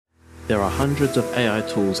There are hundreds of AI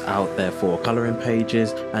tools out there for coloring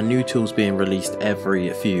pages and new tools being released every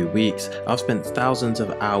few weeks. I've spent thousands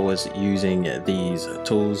of hours using these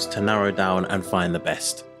tools to narrow down and find the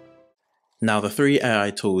best. Now, the three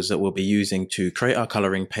AI tools that we'll be using to create our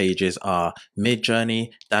coloring pages are Midjourney,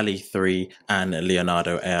 Dall 3, and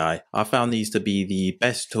Leonardo AI. I found these to be the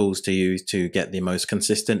best tools to use to get the most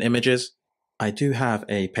consistent images. I do have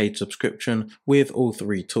a paid subscription with all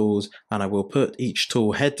three tools, and I will put each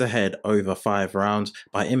tool head to head over 5 rounds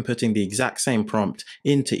by inputting the exact same prompt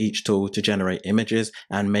into each tool to generate images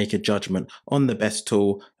and make a judgment on the best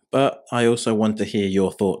tool. But I also want to hear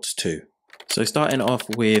your thoughts too. So starting off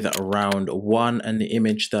with round 1, and the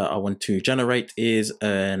image that I want to generate is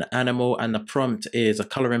an animal, and the prompt is a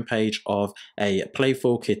coloring page of a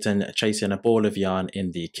playful kitten chasing a ball of yarn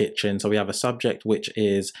in the kitchen. So we have a subject, which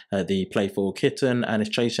is the playful kitten, and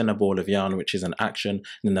it's chasing a ball of yarn, which is an action, and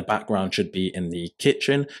then the background should be in the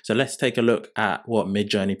kitchen. So let's take a look at what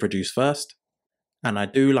Midjourney produced first. And I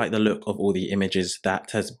do like the look of all the images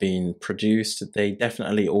that has been produced. They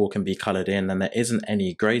definitely all can be colored in, and there isn't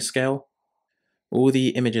any grayscale. All the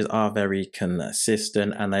images are very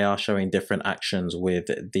consistent, and they are showing different actions with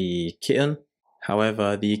the kitten.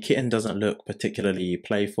 However, the kitten doesn't look particularly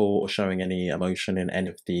playful or showing any emotion in any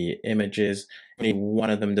of the images. Only one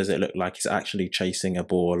of them does it look like it's actually chasing a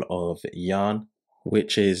ball of yarn,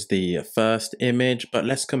 which is the first image. But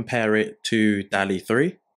let's compare it to Dall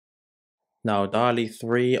 3. Now, Dall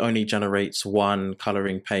 3 only generates one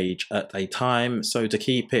coloring page at a time, so to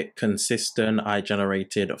keep it consistent, I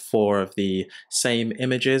generated 4 of the same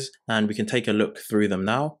images, and we can take a look through them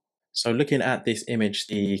now. So looking at this image,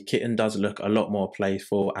 the kitten does look a lot more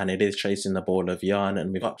playful, and it is chasing the ball of yarn,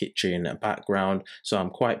 and we've got kitchen background, so I'm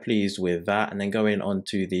quite pleased with that. And then going on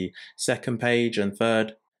to the second page and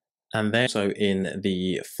third, and then so in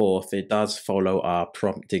the fourth, it does follow our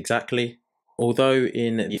prompt exactly. Although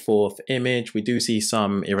in the fourth image, we do see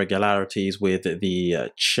some irregularities with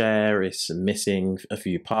the chair. It's missing a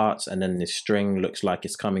few parts, and then the string looks like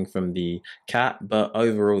it's coming from the cat. But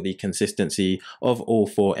overall, the consistency of all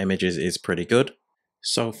 4 images is pretty good.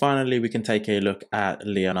 So finally, we can take a look at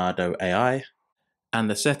Leonardo AI.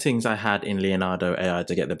 And the settings I had in Leonardo AI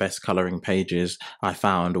to get the best coloring pages I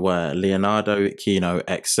found were Leonardo, Keynote,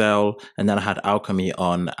 Excel, and then I had Alchemy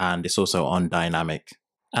on, and it's also on Dynamic.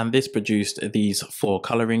 And this produced these 4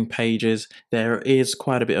 coloring pages. There is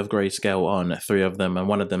quite a bit of grayscale on 3 of them, and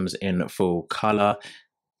one of them's in full color.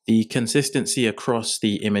 The consistency across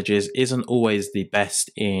the images isn't always the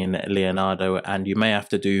best in Leonardo, and you may have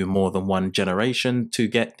to do more than one generation to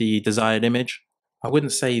get the desired image. I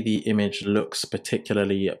wouldn't say the image looks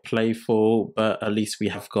particularly playful, but at least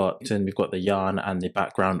we've got the yarn and the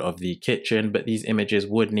background of the kitchen, but these images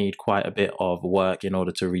would need quite a bit of work in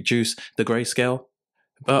order to reduce the grayscale.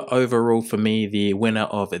 But overall, for me, the winner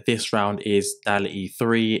of this round is Dall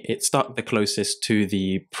 3. It stuck the closest to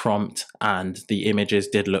the prompt, and the images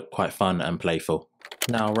did look quite fun and playful.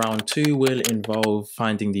 Now, round 2 will involve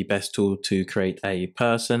finding the best tool to create a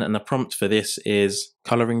person, and the prompt for this is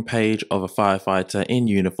coloring page of a firefighter in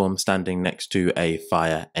uniform standing next to a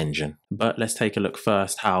fire engine. But let's take a look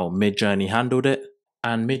first how Midjourney handled it.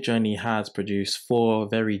 And Midjourney has produced 4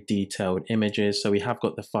 very detailed images. So we have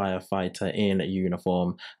got the firefighter in a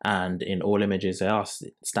uniform, and in all images they are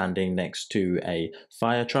standing next to a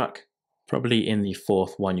fire truck. Probably in the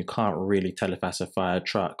 4th one, you can't really tell if that's a fire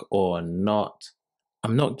truck or not.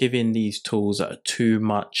 I'm not giving these tools too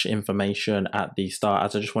much information at the start,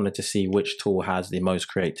 as I just wanted to see which tool has the most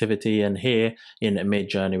creativity. And here in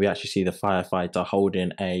Midjourney, we actually see the firefighter holding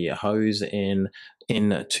a hose in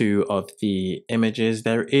 2 of the images.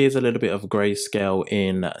 There is a little bit of grayscale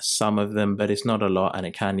in some of them, but it's not a lot, and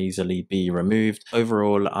it can easily be removed.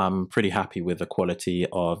 Overall, I'm pretty happy with the quality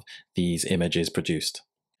of these images produced.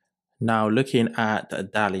 Now, looking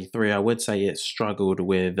at Dall 3, I would say it struggled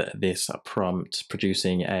with this prompt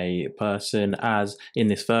producing a person, as in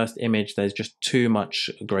this first image there's just too much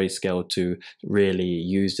grayscale to really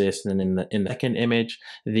use this, and in the second image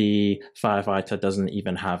the firefighter doesn't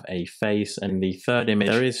even have a face, and in the third image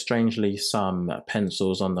there is strangely some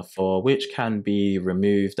pencils on the floor which can be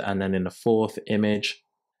removed, and then in the 4th image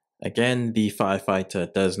again, the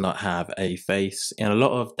firefighter does not have a face. In a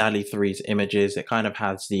lot of Dall 3's images, it kind of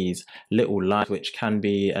has these little lines, which can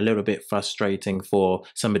be a little bit frustrating for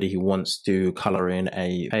somebody who wants to color in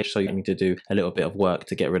a page. So you need to do a little bit of work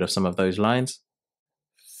to get rid of some of those lines.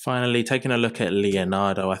 Finally, taking a look at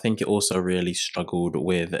Leonardo, I think it also really struggled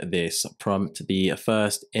with this prompt. The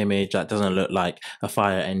first image that doesn't look like a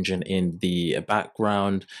fire engine in the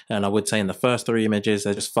background. And I would say in the first three images,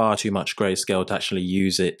 there's just far too much grayscale to actually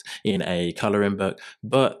use it in a coloring book.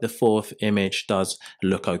 But the fourth image does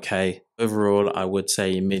look okay. Overall, I would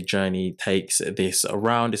say Midjourney takes this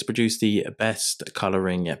around. It's produced the best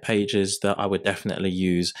coloring pages that I would definitely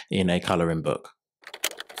use in a coloring book.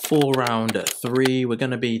 For round three, we're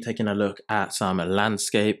going to be taking a look at some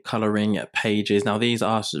landscape coloring pages. Now, these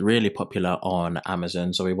are really popular on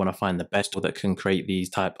Amazon, so we want to find the best tool that can create these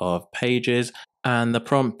type of pages. And the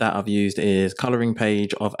prompt that I've used is coloring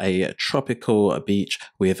page of a tropical beach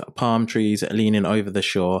with palm trees leaning over the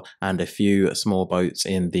shore and a few small boats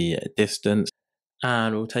in the distance.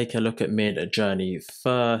 And we'll take a look at Midjourney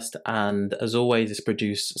first. And as always, it's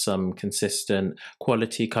produced some consistent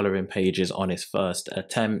quality coloring pages on its first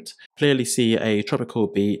attempt. Clearly see a tropical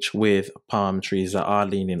beach with palm trees that are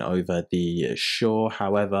leaning over the shore.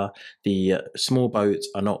 However, the small boats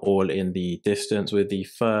are not all in the distance. With the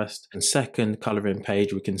first and second coloring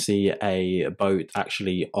page, we can see a boat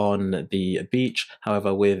actually on the beach.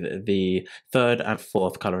 However, with the third and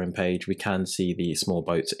fourth coloring page, we can see the small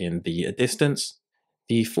boats in the distance.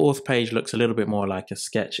 The fourth page looks a little bit more like a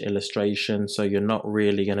sketch illustration, so you're not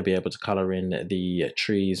really going to be able to color in the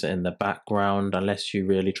trees in the background unless you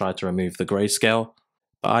really try to remove the grayscale.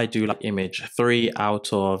 But I do like image 3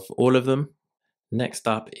 out of all of them. Next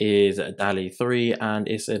up is Dall 3, and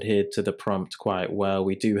it's adhered to the prompt quite well.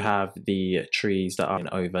 We do have the trees that are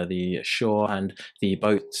over the shore and the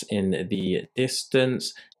boats in the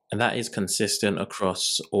distance. And that is consistent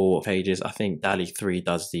across all pages. I think Dall 3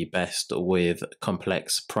 does the best with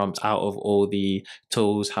complex prompts out of all the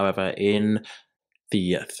tools. However, in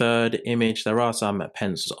the third image, there are some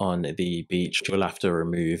pencils on the beach you'll have to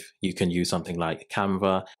remove. You can use something like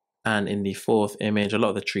Canva. And in the fourth image, a lot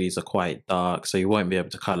of the trees are quite dark, so you won't be able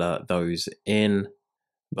to color those in.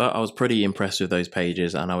 But I was pretty impressed with those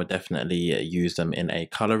pages, and I would definitely use them in a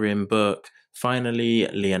coloring book. Finally,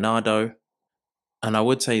 Leonardo. And I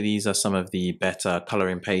would say these are some of the better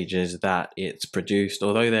coloring pages that it's produced,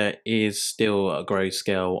 although there is still a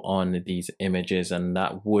grayscale on these images, and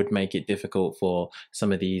that would make it difficult for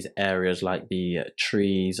some of these areas like the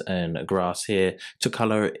trees and grass here to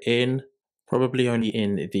color in. Probably only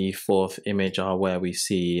in the fourth image are where we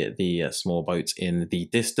see the small boats in the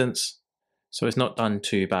distance. So it's not done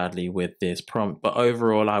too badly with this prompt, but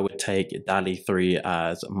overall I would take Dall 3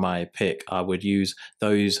 as my pick. I would use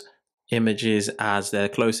those images as they're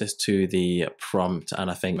closest to the prompt,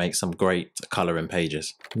 and I think make some great coloring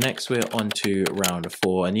pages. Next, we're on to round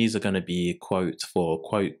 4, and these are going to be quote for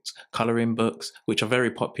quote coloring books, which are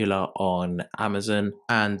very popular on Amazon.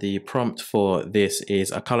 And the prompt for this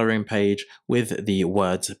is a coloring page with the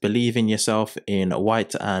words "Believe in yourself" in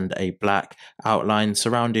white and a black outline,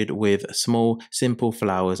 surrounded with small, simple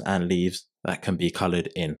flowers and leaves that can be colored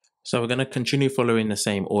in. So we're going to continue following the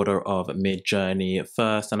same order of Midjourney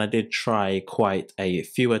first, and I did try quite a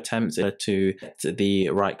few attempts to get the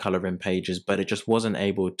right coloring pages, but it just wasn't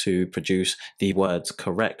able to produce the words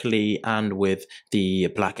correctly and with the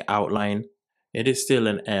black outline. It is still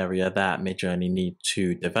an area that Midjourney need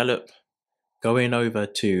to develop. Going over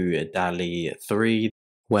to Dall 3,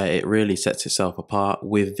 where it really sets itself apart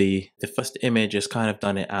with the first image is kind of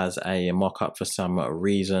done it as a mock-up for some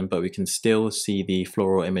reason, but we can still see the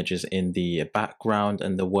floral images in the background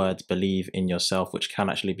and the words "believe in yourself," which can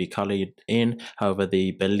actually be colored in. However,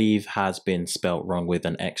 the "believe" has been spelt wrong with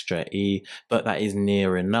an extra E, but that is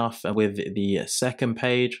near enough. And with the second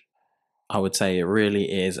page, I would say it really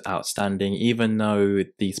is outstanding, even though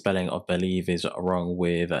the spelling of "believe" is wrong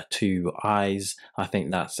with 2 I's. I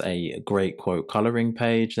think that's a great quote coloring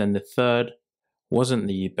page. Then the third wasn't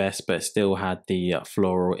the best, but still had the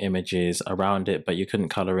floral images around it, but you couldn't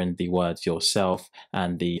color in the words yourself.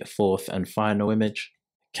 And the fourth and final image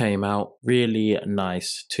came out really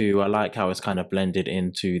nice too. I like how it's kind of blended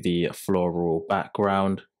into the floral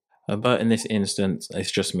background. But in this instance,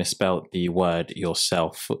 it's just misspelt the word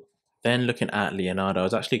yourself. Then looking at Leonardo, I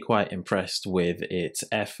was actually quite impressed with its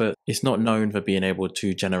effort. It's not known for being able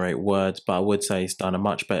to generate words, but I would say it's done a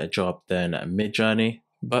much better job than Midjourney.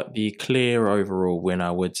 But the clear overall win, I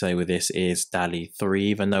would say, with this is Dall 3.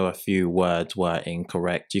 Even though a few words were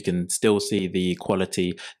incorrect, you can still see the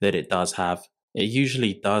quality that it does have. It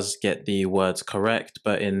usually does get the words correct,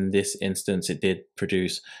 but in this instance, it did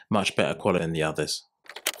produce much better quality than the others.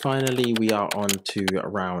 Finally, we are on to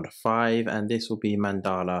round 5, and this will be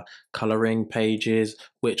mandala coloring pages,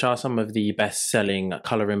 which are some of the best-selling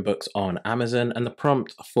coloring books on Amazon. And the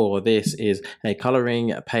prompt for this is a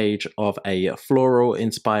coloring page of a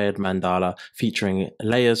floral-inspired mandala featuring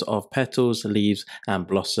layers of petals, leaves, and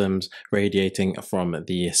blossoms radiating from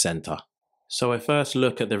the center. So a first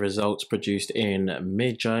look at the results produced in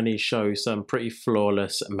Midjourney show some pretty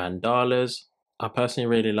flawless mandalas. I personally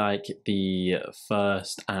really like the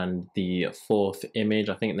first and the fourth image.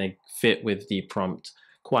 I think they fit with the prompt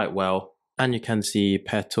quite well. And you can see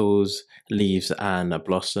petals, leaves, and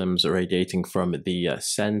blossoms radiating from the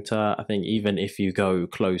center. I think even if you go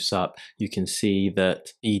close up, you can see that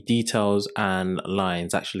the details and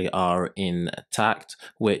lines actually are intact,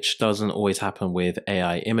 which doesn't always happen with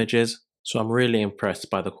AI images. So I'm really impressed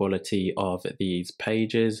by the quality of these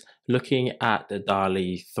pages. Looking at the Dall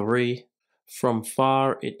 3, from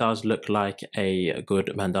far, it does look like a good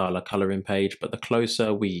mandala coloring page, but the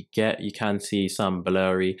closer we get, you can see some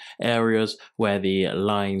blurry areas where the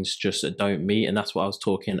lines just don't meet, and that's what I was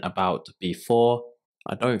talking about before.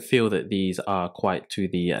 I don't feel that these are quite to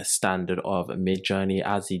the standard of Midjourney,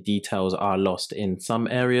 as the details are lost in some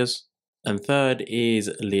areas. And third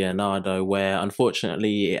is Leonardo, where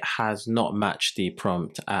unfortunately it has not matched the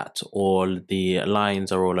prompt at all. The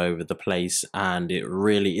lines are all over the place and it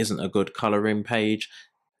really isn't a good coloring page.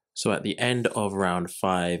 So at the end of round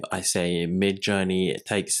 5, I say Midjourney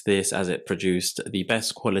takes this as it produced the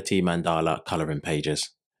best quality mandala coloring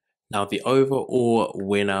pages. Now, the overall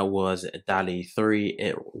winner was Dall 3.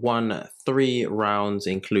 It won 3 rounds,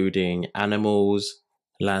 including animals,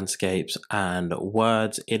 landscapes, and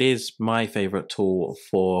words. It is my favorite tool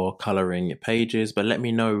for coloring pages, but let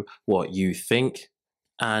me know what you think.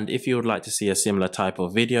 And if you would like to see a similar type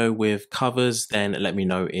of video with covers, then let me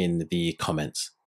know in the comments.